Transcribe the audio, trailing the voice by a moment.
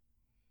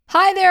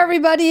Hi there,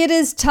 everybody. It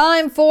is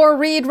time for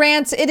Read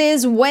Rants. It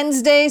is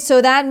Wednesday,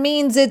 so that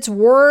means it's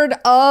Word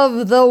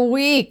of the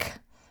Week.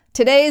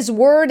 Today's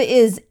word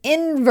is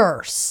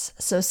inverse,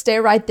 so stay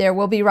right there.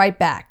 We'll be right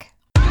back.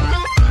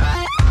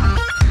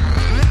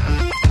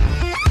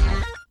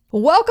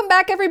 Welcome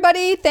back,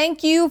 everybody.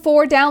 Thank you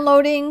for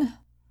downloading,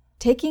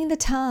 taking the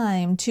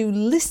time to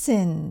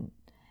listen,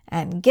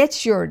 and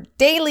get your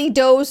daily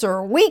dose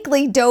or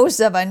weekly dose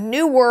of a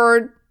new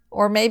word,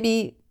 or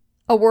maybe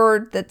a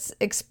word that's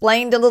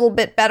explained a little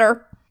bit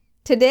better.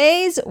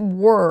 Today's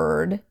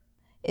word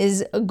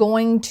is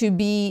going to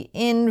be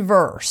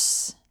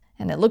inverse.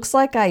 And it looks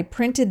like I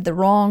printed the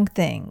wrong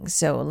thing.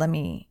 So let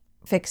me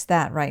fix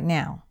that right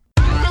now.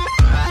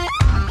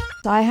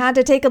 So I had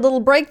to take a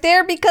little break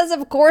there because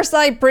of course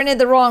I printed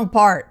the wrong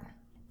part.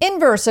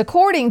 Inverse,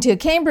 according to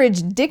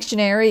Cambridge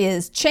Dictionary,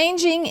 is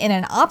changing in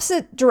an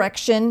opposite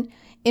direction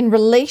in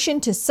relation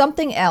to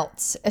something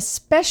else,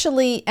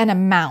 especially an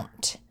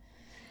amount.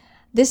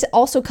 This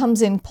also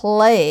comes in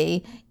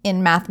play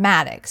in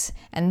mathematics.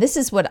 And this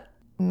is what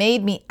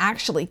made me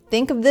actually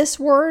think of this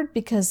word,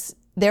 because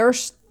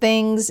there's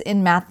things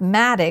in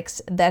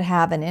mathematics that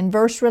have an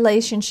inverse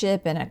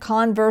relationship and a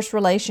converse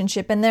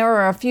relationship, and there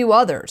are a few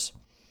others.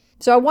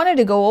 So I wanted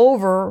to go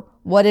over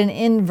what an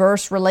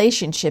inverse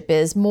relationship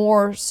is,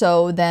 more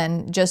so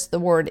than just the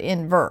word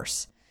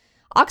inverse.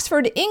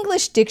 Oxford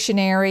English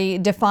Dictionary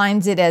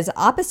defines it as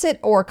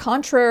opposite or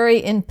contrary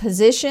in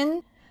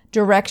position,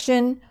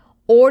 direction,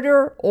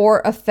 order, or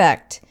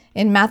effect.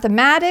 In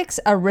mathematics,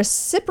 a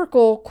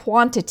reciprocal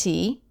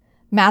quantity,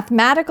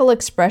 mathematical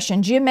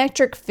expression,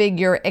 geometric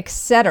figure,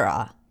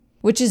 etc.,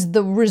 which is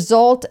the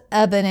result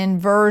of an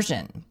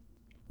inversion.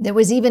 There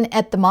was even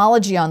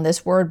etymology on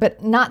this word,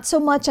 but not so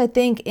much, I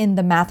think, in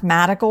the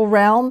mathematical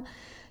realm.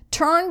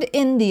 Turned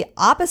in the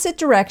opposite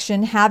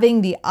direction,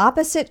 having the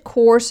opposite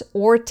course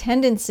or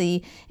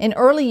tendency, in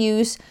early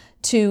use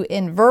to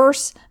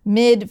inverse,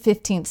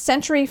 mid-15th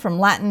century, from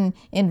Latin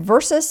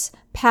inversus,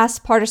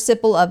 past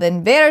participle of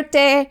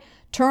inverte,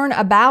 turn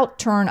about,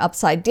 turn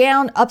upside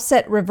down,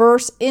 upset,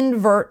 reverse,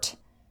 invert,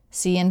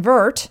 see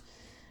invert,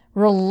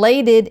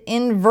 related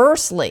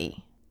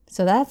inversely.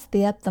 So that's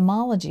the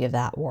etymology of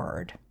that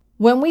word.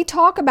 When we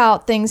talk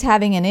about things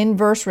having an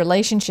inverse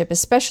relationship,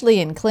 especially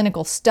in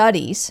clinical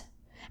studies,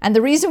 and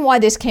the reason why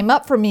this came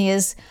up for me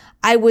is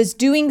I was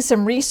doing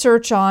some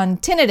research on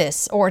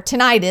tinnitus or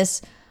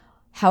tinnitus,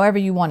 however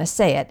you want to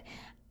say it.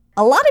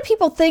 A lot of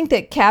people think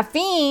that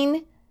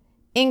caffeine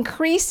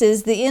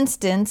increases the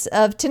instance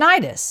of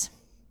tinnitus.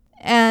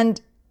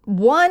 And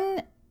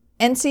one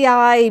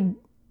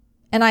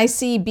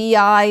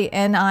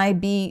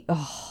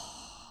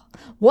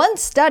one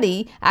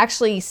study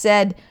actually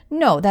said,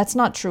 no, that's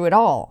not true at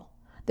all.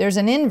 There's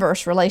an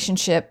inverse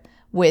relationship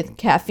with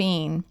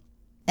caffeine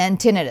and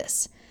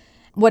tinnitus.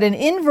 What an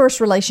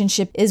inverse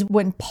relationship is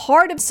when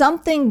part of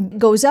something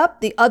goes up,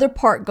 the other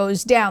part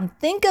goes down.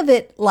 Think of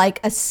it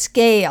like a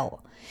scale.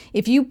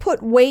 If you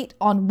put weight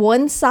on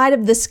one side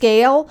of the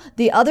scale,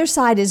 the other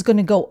side is going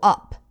to go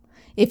up.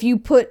 If you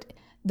put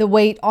the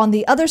weight on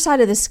the other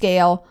side of the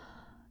scale,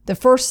 the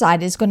first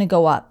side is going to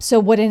go up. So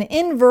what an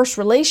inverse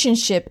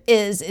relationship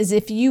is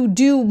if you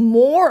do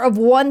more of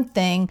one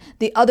thing,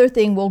 the other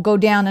thing will go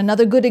down.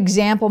 Another good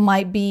example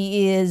might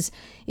be is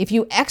if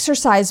you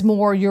exercise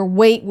more, your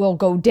weight will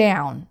go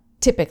down,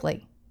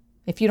 typically,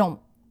 if you don't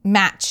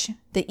match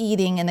the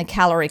eating and the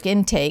caloric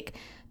intake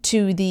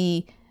to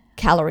the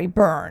calorie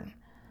burn.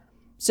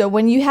 So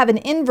when you have an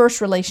inverse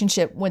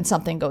relationship, when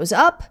something goes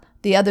up,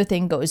 the other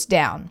thing goes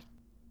down.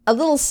 A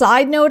little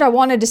side note I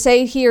wanted to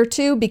say here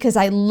too, because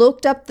I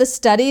looked up the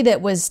study that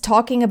was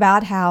talking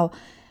about how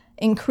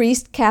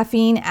increased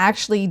caffeine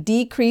actually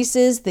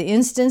decreases the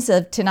instance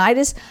of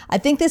tinnitus. I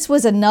think this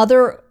was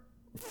another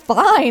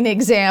fine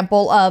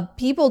example of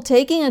people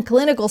taking a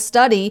clinical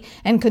study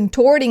and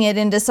contorting it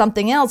into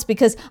something else,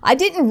 because I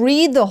didn't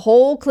read the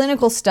whole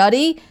clinical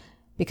study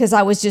because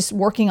I was just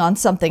working on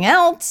something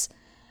else.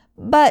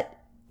 But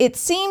it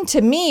seemed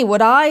to me,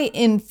 what I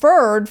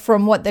inferred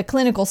from what the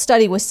clinical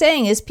study was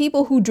saying is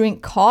people who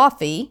drink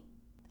coffee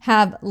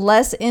have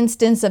less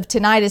instance of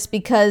tinnitus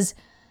because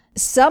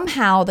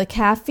somehow the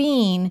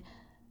caffeine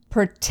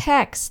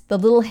protects the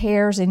little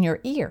hairs in your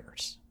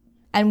ears.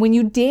 And when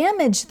you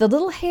damage the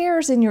little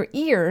hairs in your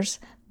ears,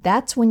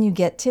 that's when you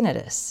get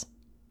tinnitus.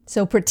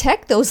 So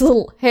protect those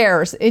little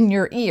hairs in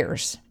your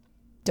ears.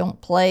 Don't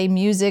play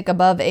music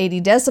above 80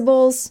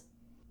 decibels.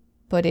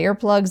 Put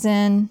earplugs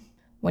in.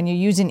 When you're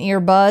using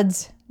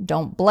earbuds,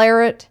 don't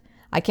blare it.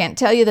 I can't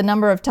tell you the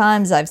number of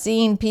times I've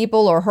seen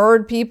people or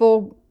heard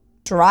people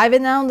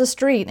driving down the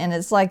street and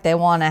it's like they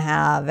want to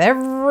have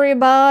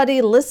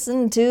everybody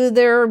listen to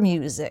their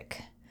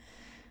music.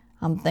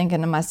 I'm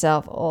thinking to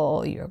myself,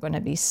 oh, you're going to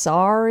be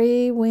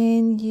sorry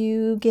when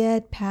you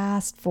get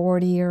past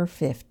 40 or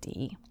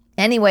 50.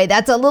 Anyway,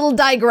 that's a little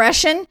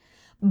digression,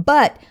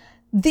 but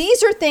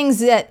these are things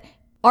that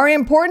are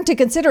important to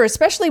consider,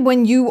 especially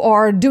when you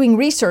are doing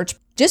research.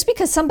 Just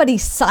because somebody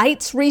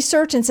cites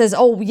research and says,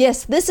 oh,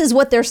 yes, this is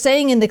what they're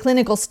saying in the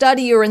clinical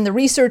study or in the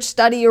research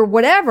study or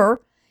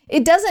whatever,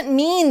 It doesn't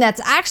mean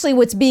that's actually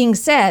what's being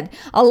said.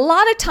 A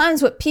lot of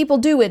times what people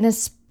do, and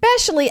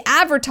especially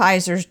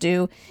advertisers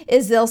do,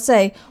 is they'll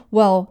say,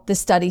 well, the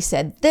study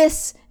said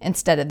this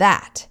instead of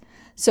that.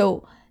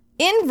 So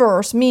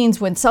inverse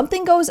means when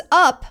something goes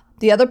up,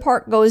 the other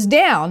part goes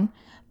down,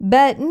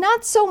 but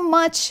not so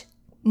much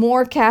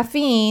more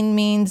caffeine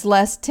means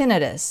less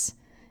tinnitus.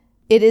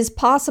 It is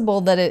possible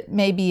that it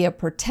may be a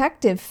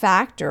protective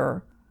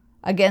factor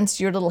against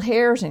your little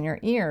hairs in your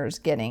ears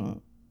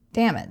getting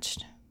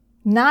damaged.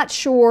 Not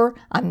sure,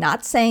 I'm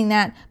not saying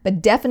that,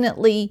 but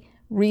definitely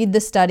read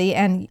the study.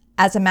 And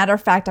as a matter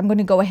of fact, I'm going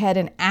to go ahead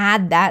and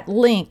add that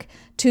link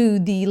to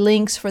the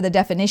links for the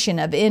definition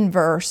of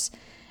inverse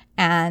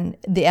and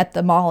the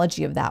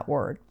etymology of that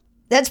word.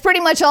 That's pretty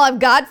much all I've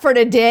got for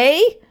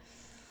today.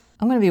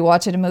 I'm going to be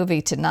watching a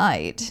movie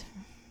tonight,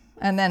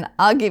 and then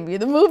I'll give you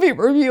the movie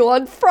review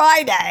on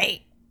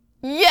Friday.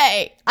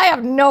 Yay! I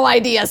have no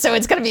idea, so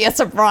it's going to be a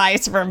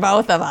surprise for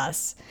both of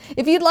us.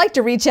 If you'd like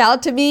to reach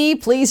out to me,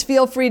 please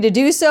feel free to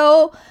do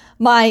so.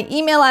 My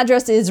email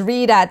address is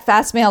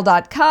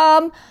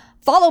read@fastmail.com.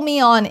 Follow me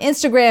on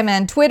Instagram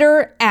and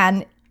Twitter,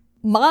 and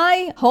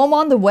my home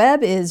on the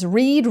web is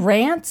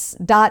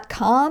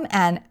readrantz.com,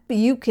 and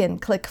you can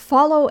click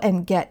follow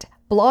and get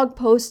blog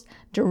posts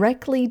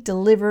directly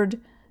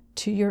delivered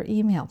to your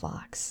email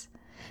box.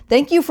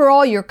 Thank you for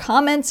all your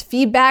comments,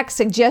 feedback,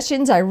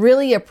 suggestions. I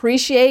really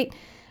appreciate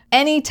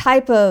any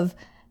type of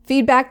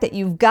feedback that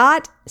you've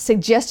got,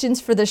 suggestions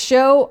for the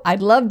show.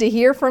 I'd love to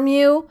hear from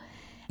you.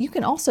 You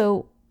can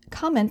also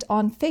comment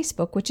on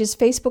Facebook, which is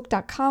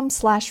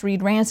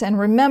facebook.com/readrantz. And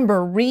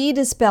remember, read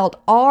is spelled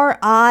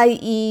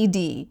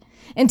R-I-E-D.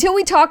 Until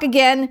we talk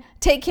again,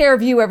 take care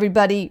of you,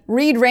 everybody.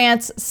 Read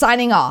Rantz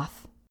signing off.